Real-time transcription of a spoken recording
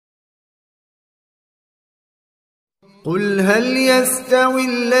قل هل يستوي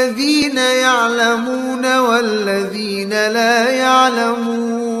الذين يعلمون والذين لا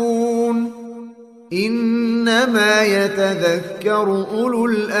يعلمون إنما يتذكر أولو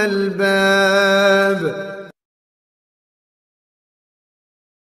الألباب.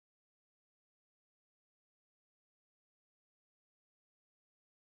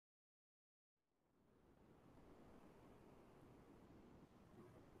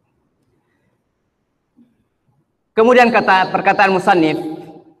 Kemudian perkataan musannif,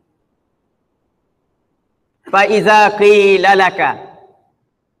 fa iza qila laka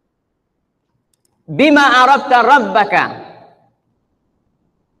bima arafta rabbaka,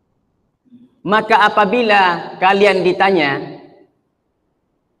 maka apabila kalian ditanya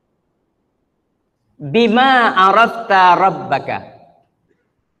bima arafta rabbaka,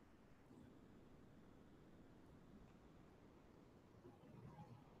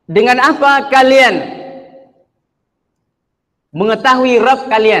 dengan apa kalian mengetahui Rabb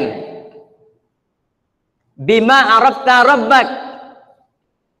kalian? Bima arafta rabbak,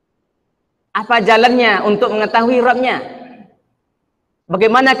 apa jalannya untuk mengetahui Rabbnya?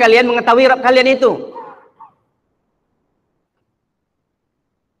 Bagaimana kalian mengetahui Rabb kalian itu?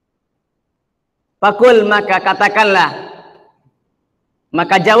 Fakul, maka katakanlah,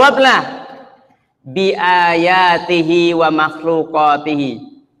 maka jawablah, bi ayatihi wa makhluqatihi.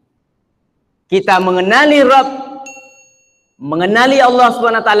 Kita mengenali Rabb, mengenali Allah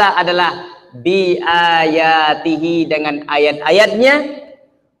SWT adalah bi ayatihi, dengan ayat-ayatnya,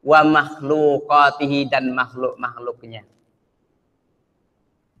 wa makhluqatihi, dan makhluk-makhluknya.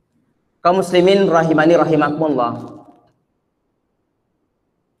 Kaum muslimin rahimani rahimakumullah,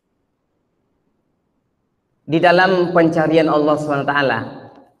 di dalam pencarian Allah SWT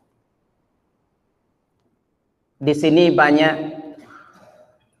di sini banyak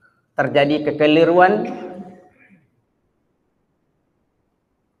terjadi kekeliruan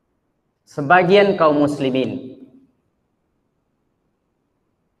sebagian kaum muslimin.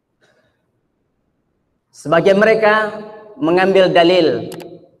 Sebagian mereka mengambil dalil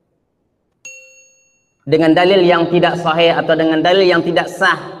dengan dalil yang tidak sahih atau dengan dalil yang tidak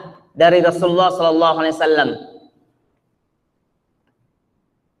sah dari Rasulullah SAW.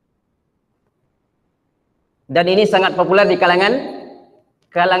 Dan ini sangat populer di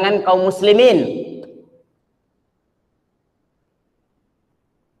kalangan kaum muslimin.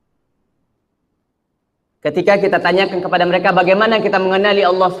 Ketika kita tanyakan kepada mereka bagaimana kita mengenali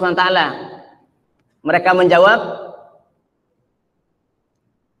Allah SWT, mereka menjawab,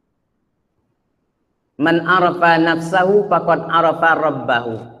 man arafa nafsahu faqad arafa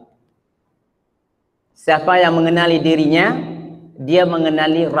rabbahu. Siapa yang mengenali dirinya, dia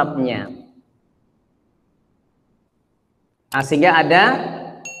mengenali Rabbnya. Sehingga ada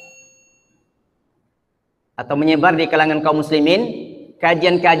atau menyebar di kalangan kaum muslimin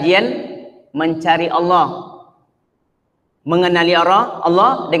kajian-kajian mencari Allah, mengenali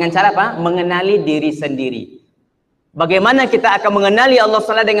Allah dengan cara apa? Mengenali diri sendiri. Bagaimana kita akan mengenali Allah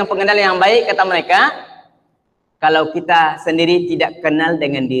SWT dengan pengenalan yang baik, kata mereka, kalau kita sendiri tidak kenal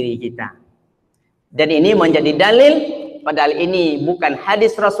dengan diri kita. Dan ini menjadi dalil, padahal ini bukan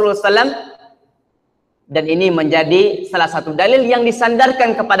hadis Rasulullah SAW, dan ini menjadi salah satu dalil yang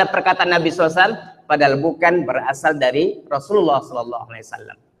disandarkan kepada perkataan Nabi SAW, padahal bukan berasal dari Rasulullah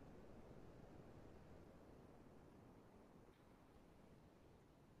SAW.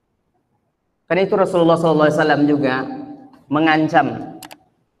 Karena itu Rasulullah SAW juga mengancam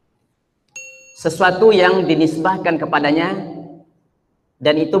sesuatu yang dinisbahkan kepadanya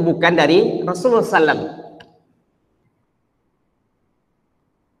dan itu bukan dari Rasulullah SAW.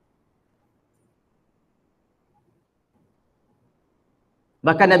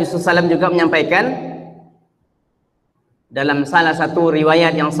 Bahkan Nabi SAW juga menyampaikan dalam salah satu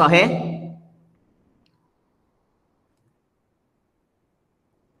riwayat yang sahih,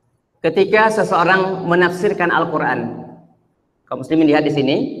 ketika seseorang menafsirkan Al-Qur'an, kaum muslimin lihat di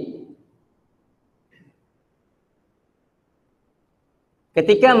sini,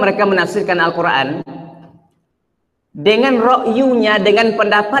 ketika mereka menafsirkan Al-Qur'an dengan ra'yunya, dengan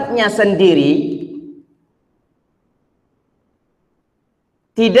pendapatnya sendiri,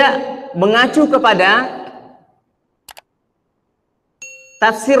 tidak mengacu kepada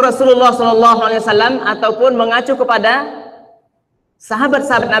tafsir Rasulullah SAW ataupun mengacu kepada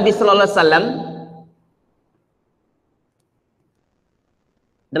sahabat-sahabat Nabi Sallallahu Alaihi Wasallam.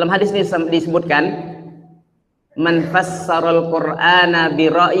 Dalam hadis ini disebutkan, man fassaral Qur'ana bi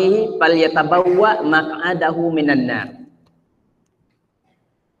ra'yihi falyatabawwa maq'adahu minan nar.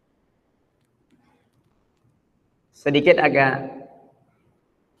 Sedikit agak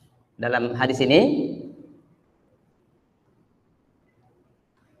dalam hadis ini,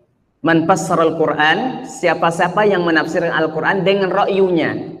 Man fassara Al-Qur'an, siapa-siapa yang menafsirkan Al-Qur'an dengan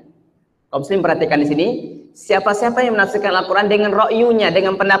ra'yunya. Kaum muslim perhatikan di sini, siapa-siapa yang menafsirkan Al-Qur'an dengan ra'yunya,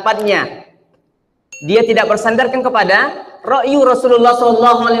 dengan pendapatnya. Dia tidak bersandarkan kepada ra'yu Rasulullah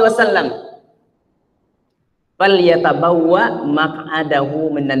SAW. Falyatabawwa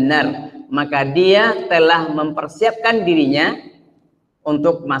maq'adahu minan nar, maka dia telah mempersiapkan dirinya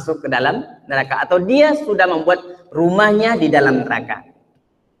untuk masuk ke dalam neraka, atau dia sudah membuat rumahnya di dalam neraka.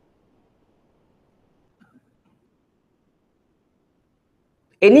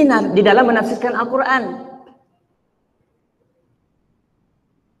 Ini di dalam menafsirkan Al-Quran.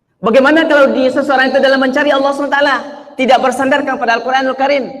 Bagaimana kalau seseorang itu dalam mencari Allah SWT tidak bersandarkan pada Al-Quranul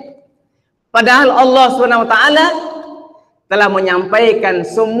Karim? Padahal Allah SWT telah menyampaikan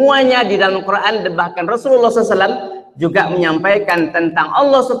semuanya di dalam Quran, bahkan Rasulullah SAW juga menyampaikan tentang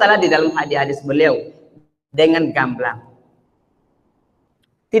Allah SWT di dalam hadis-hadis beliau dengan gamblang.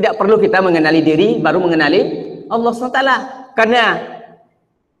 Tidak perlu kita mengenali diri baru mengenali Allah SWT, karena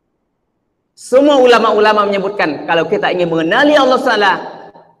semua ulama-ulama menyebutkan kalau kita ingin mengenali Allah SWT,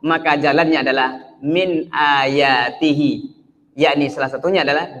 maka jalannya adalah min ayatihi, yakni salah satunya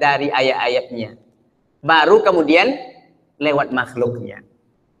adalah dari ayat-ayatnya, baru kemudian lewat makhluknya.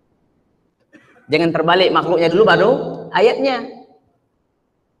 Jangan terbalik, makhluknya dulu baru ayatnya.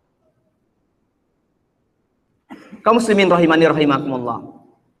 Kaum muslimin rahimani rahimakumullah.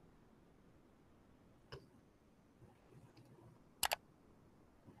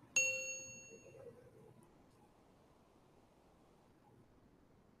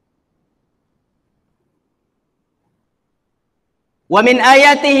 Wa min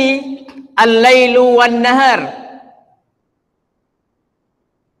ayatihi al-lailu wan nahar.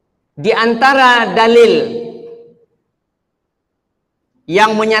 Di antara dalil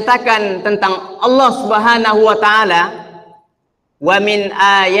yang menyatakan tentang Allah Subhanahu wa taala, wa min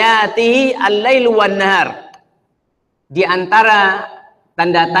ayatihi al-lailu wan nahar. Di antara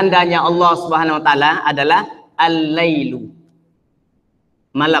tanda-tandanya Allah Subhanahu wa taala adalah al-lailu,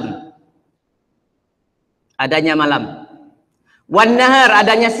 malam. Adanya malam. Wan nahar,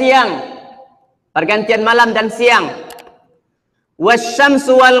 adanya siang, pergantian malam dan siang.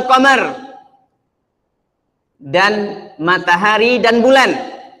 Wasyamsu wal qamar, dan matahari dan bulan.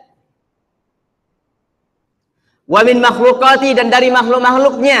 Wa min makhluqati, dan dari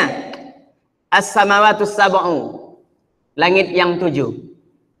makhluk-makhluknya, as-samawatus sab'u, langit yang 7.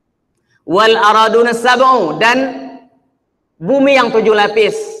 Wal aradunus sab'u, dan bumi yang 7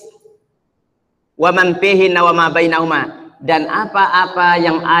 lapis. Wa man fihinna wa ma bainahuma, dan apa-apa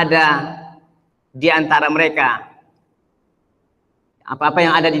yang ada di antara mereka, apa-apa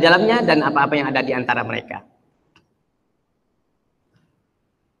yang ada di dalamnya dan apa-apa yang ada di antara mereka.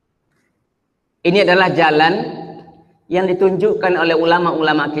 Ini adalah jalan yang ditunjukkan oleh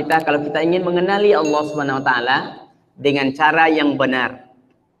ulama-ulama kita kalau kita ingin mengenali Allah Subhanahu wa taala dengan cara yang benar,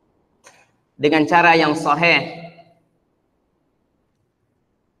 dengan cara yang sahih.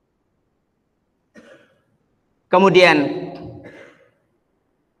 Kemudian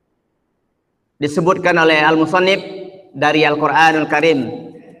disebutkan oleh al-musannif dari Al-Qur'anul Karim,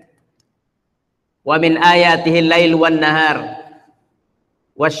 wa min ayatihi al-lail wan nahar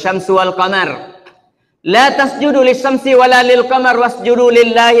wasyamsu wal qamar la tasjudu lis-syamsi wala lil-qamar wasjudu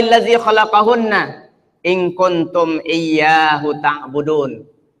lillahi allazi khalaqahunna in kuntum iyyahu ta'budun.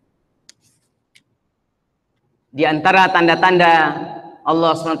 Di antara tanda-tanda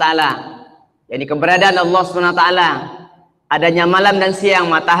Allah SWT, yakni keberadaan Allah SWT, adanya malam dan siang,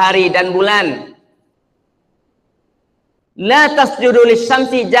 matahari dan bulan. La tasjudu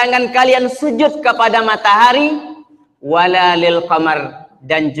lis-syamsi, jangan kalian sujud kepada matahari, wala lil qamar,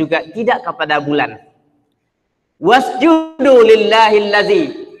 dan juga tidak kepada bulan. Wasjudu lillahi allazi,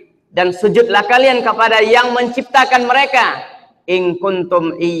 dan sujudlah kalian kepada yang menciptakan mereka, in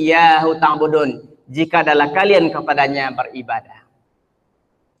kuntum iyyahu ta'budun, jika adalah kalian kepadanya beribadah.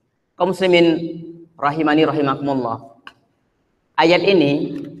 Kaum muslimin rahimani rahimakumullah. Ayat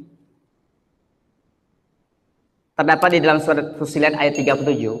ini terdapat di dalam surat Fussilat ayat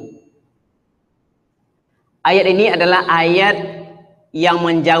 37. Ayat ini adalah ayat yang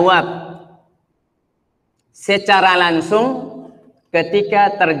menjawab secara langsung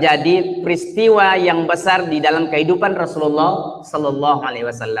ketika terjadi peristiwa yang besar di dalam kehidupan Rasulullah sallallahu alaihi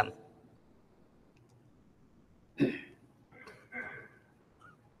wasallam.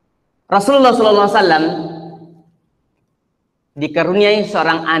 Rasulullah sallallahu alaihi wasallam dikaruniai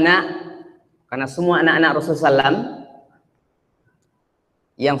seorang anak, karena semua anak-anak Rasulullah SAW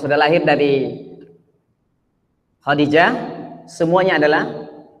yang sudah lahir dari Khadijah semuanya adalah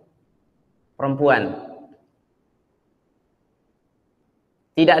perempuan.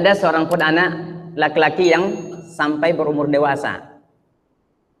 Tidak ada seorang pun anak laki-laki yang sampai berumur dewasa.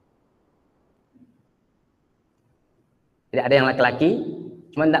 Tidak ada yang laki-laki,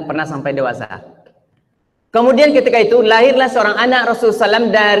 cuma tidak pernah sampai dewasa. Kemudian ketika itu lahirlah seorang anak Rasulullah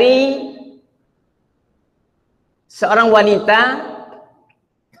SAW dari seorang wanita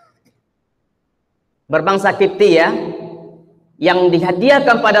berbangsa Kipti ya, yang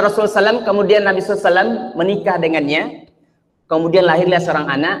dihadiahkan pada Rasulullah SAW. Kemudian Nabi SAW menikah dengannya. Kemudian lahirlah seorang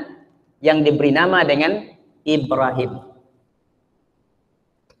anak yang diberi nama dengan Ibrahim.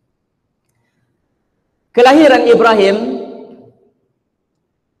 Kelahiran Ibrahim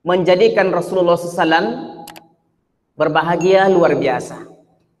menjadikan Rasulullah SAW berbahagia luar biasa,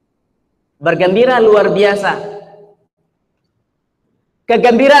 bergembira luar biasa.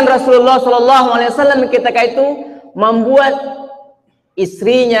 Kegembiraan Rasulullah SAW ketika itu membuat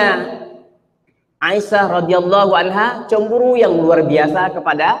istrinya Aisyah radhiyallahu anha cemburu yang luar biasa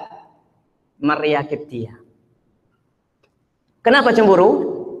kepada Maria Kiptiyah. Kenapa cemburu?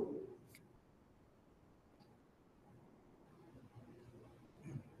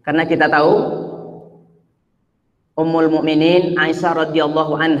 Karena kita tahu Ummul Mukminin Aisyah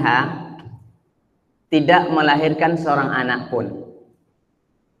radhiyallahu anha tidak melahirkan seorang anak pun.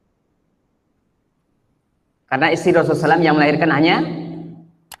 Karena istri Rasulullah SAW yang melahirkan hanya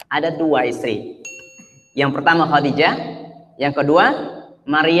ada 2 istri. Yang pertama Khadijah, yang kedua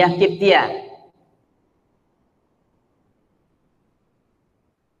Maria Kiptiyah.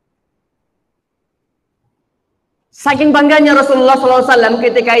 Saking bangganya Rasulullah SAW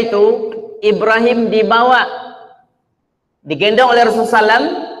ketika itu, Ibrahim digendong oleh Rasulullah SAW,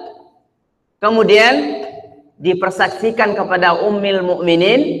 kemudian dipersaksikan kepada Ummul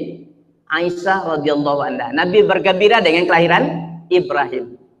Mukminin Aisyah radhiyallahu anha. Nabi bergembira dengan kelahiran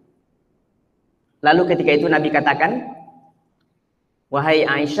Ibrahim. Lalu ketika itu Nabi katakan, wahai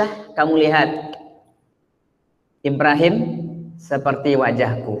Aisyah, kamu lihat Ibrahim seperti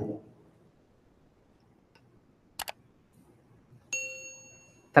wajahku.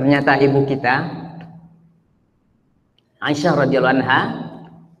 Ternyata ibu kita Aisyah radhiyallahu anha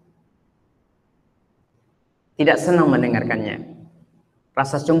tidak senang mendengarkannya.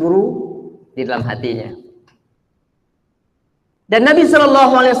 Rasa cemburu di dalam hatinya. Dan Nabi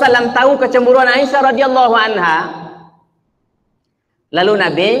SAW tahu kecemburuan Aisyah radhiyallahu anha. Lalu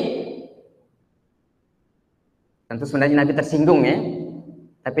Nabi, tentu sebenarnya Nabi tersinggung ya,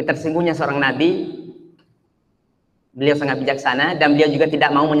 tapi tersinggungnya seorang Nabi, beliau sangat bijaksana dan beliau juga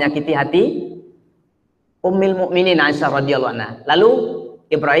tidak mau menyakiti hati Ummul Mukminin Aisyah radhiyallahu anha. Lalu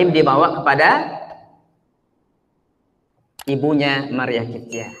Ibrahim dibawa kepada ibunya Maria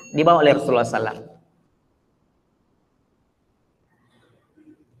Kiptiyah, dibawa oleh Rasulullah SAW.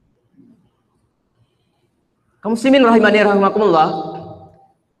 Kaum muslimin rahimani rahimakumullah,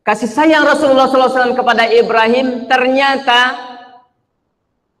 kasih sayang Rasulullah SAW kepada Ibrahim ternyata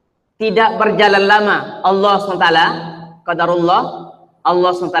tidak berjalan lama. Allah SWT, qadarullah,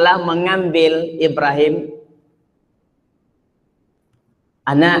 Allah SWT mengambil Ibrahim,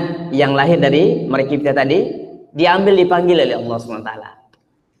 anak yang lahir dari Maria Kiptiyah tadi, diambil, dipanggil oleh Allah SWT.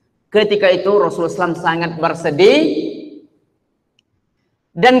 Ketika itu Rasulullah SAW sangat bersedih.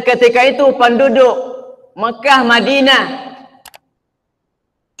 Dan ketika itu penduduk Mekah, Madinah,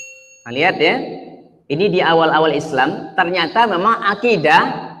 nah, lihat ya, ini di awal-awal Islam, ternyata memang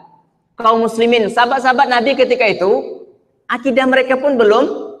akidah kaum muslimin, sahabat-sahabat Nabi ketika itu, akidah mereka pun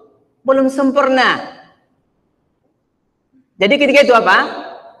belum sempurna. Jadi ketika itu apa?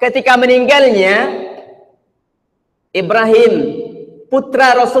 Ketika meninggalnya Ibrahim,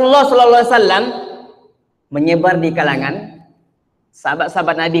 putra Rasulullah SAW, menyebar di kalangan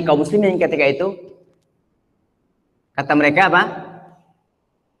sahabat-sahabat Nabi kaum muslimin ketika itu. Kata mereka apa?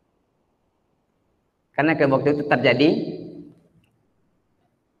 Karena ke waktu itu terjadi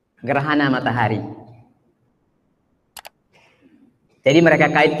gerhana matahari. Jadi mereka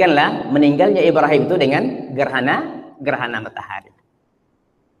kaitkanlah meninggalnya Ibrahim itu dengan gerhana matahari.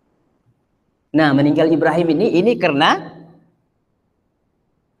 Nah, meninggal Ibrahim ini karena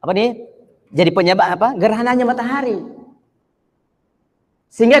apa nih? Jadi penyebab apa? Gerhananya matahari.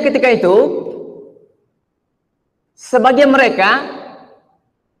 Sehingga ketika itu sebagian mereka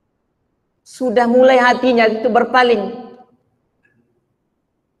sudah mulai hatinya itu berpaling.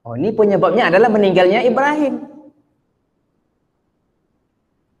 Oh, ini penyebabnya adalah meninggalnya Ibrahim.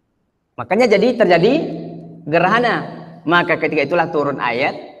 Makanya terjadi gerhana. Maka ketika itulah turun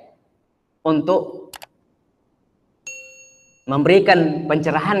ayat untuk memberikan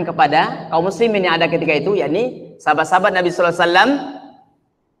pencerahan kepada kaum muslimin yang ada ketika itu, yakni sahabat-sahabat Nabi sallallahu alaihi wasallam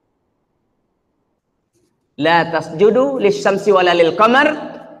la tasjudu lisyamsi wala lil qamar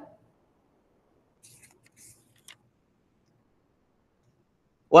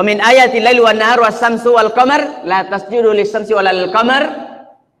wa min ayati laili wan nahar was-samsu wal qamar la tasjudu lisyamsi wala lil qamar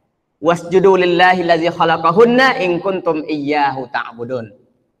wasjudu lillahi allazi khalaqahunna in kuntum iyyahu ta'budun.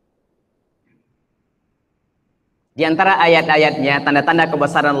 Di antara ayat-ayatnya tanda-tanda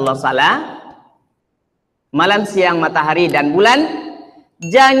kebesaran Allah Ta'ala, malam, siang, matahari dan bulan,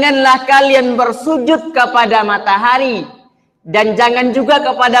 janganlah kalian bersujud kepada matahari dan jangan juga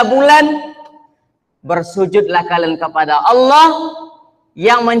kepada bulan. Bersujudlah kalian kepada Allah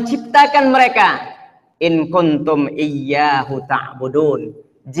yang menciptakan mereka. In kuntum iyyahu ta'budun,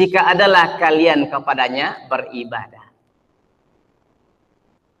 jika adalah kalian kepadanya beribadah.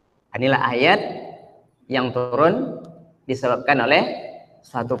 Inilah ayat yang turun disebabkan oleh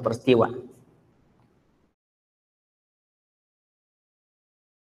suatu peristiwa.